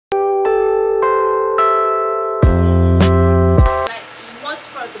watch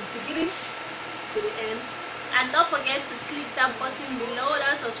from the beginning to the end, and don't forget to click that button below,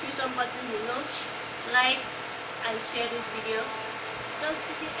 that subscription button below, like and share this video. Just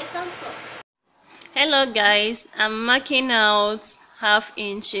give it a thumbs up. Hello guys, I'm marking out half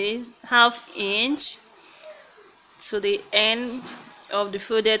inch to the end of the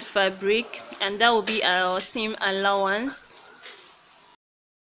folded fabric, and that will be our seam allowance.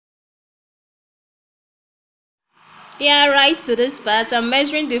 Here, right to this part, I'm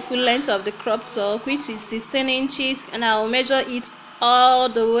measuring the full length of the crop top, which is 16 inches, and I'll measure it all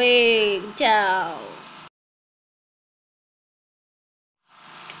the way down.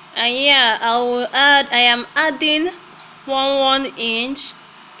 And yeah, I am adding 1 inch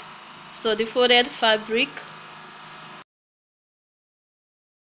to the folded fabric.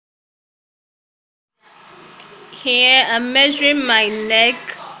 Here I'm measuring my neck,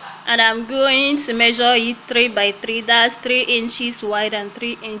 and I'm going to measure it 3 by 3. That's 3 inches wide and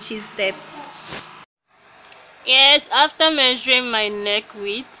 3 inches depth. Yes, after measuring my neck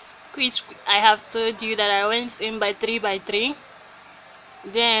width, which I have told you that I went in by 3 by 3,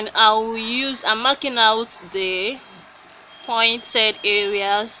 then I'm marking out the pointed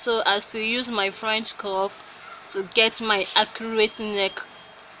area so as to use my French curve to get my accurate neck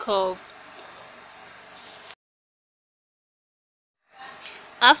curve.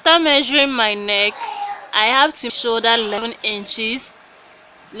 After measuring my neck, I have to shoulder 11 inches.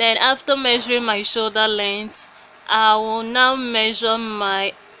 Then after measuring my shoulder length, I will now measure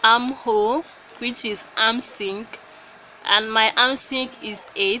my armhole, which is arm sink, and my arm sink is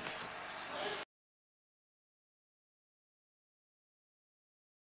 8.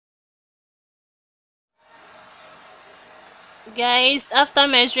 Guys, after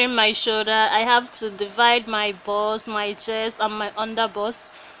measuring my shoulder, I have to divide my bust, my chest, and my under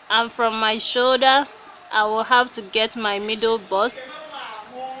bust, and from my shoulder I will have to get my middle bust,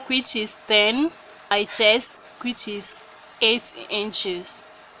 which is 10, my chest, which is 8 inches.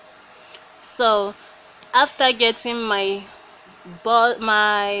 So after getting my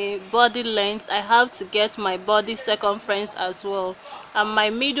body length, I have to get my body circumference as well, and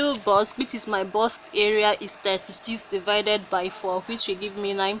my middle bust, which is my bust area, is 36 divided by 4, which will give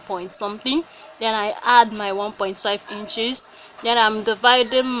me 9 point something. Then I add my 1.5 inches. Then I'm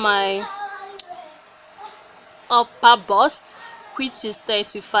dividing my upper bust, which is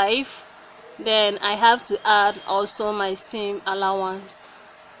 35. Then I have to add also my seam allowance.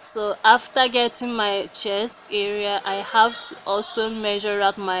 So after getting my chest area, I have to also measure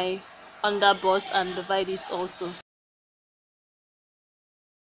out my under bust and divide it also.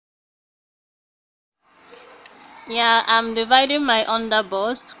 Yeah, I'm dividing my under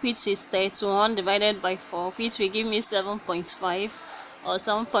bust, which is 31 divided by 4, which will give me 7.5 or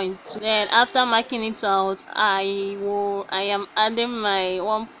 7.2. Then after marking it out, I am adding my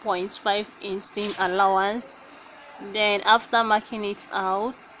 1.5 inch seam allowance. Then after marking it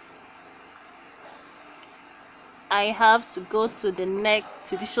out, I have to go to the neck,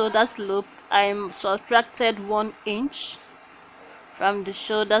 to the shoulder slope. I'm subtracted 1 inch from the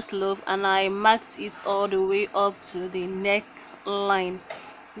shoulder slope, and I marked it all the way up to the neck line.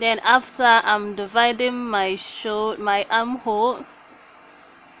 Then after, I'm dividing my armhole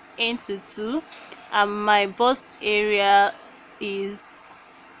into 2, and my bust area is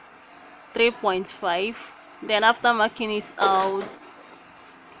 3.5. Then after marking it out,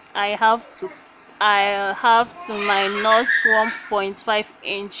 I have to minus 1.5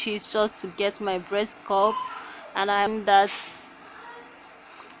 inches just to get my breast cup, and I'm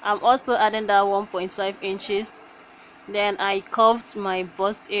also adding that 1.5 inches. Then I curved my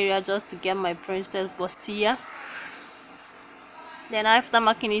bust area just to get my princess bustier. Then after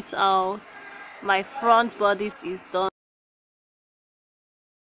marking it out, my front bodice is done.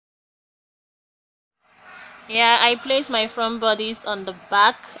 Yeah, I placed my front bodice on the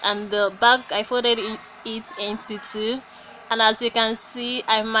back, and the back I folded it into 2, and as you can see,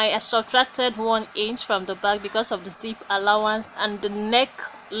 I subtracted 1 inch from the back because of the zip allowance, and the neck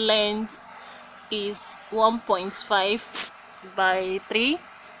length is 1.5 by 3.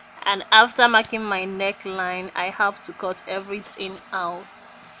 And after marking my neckline, I have to cut everything out.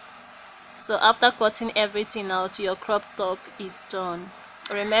 So after cutting everything out, your crop top is done.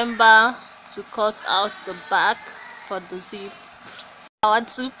 Remember to cut out the back for the zip. Our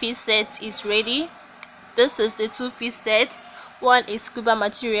 2-piece set is ready. This is the 2-piece set. One is scuba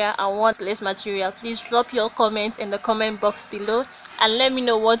material and one is lace material. Please drop your comments in the comment box below and let me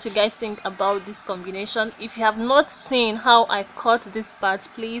know what you guys think about this combination. If you have not seen how I cut this part,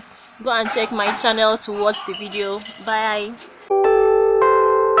 please go and check my channel to watch the video. Bye.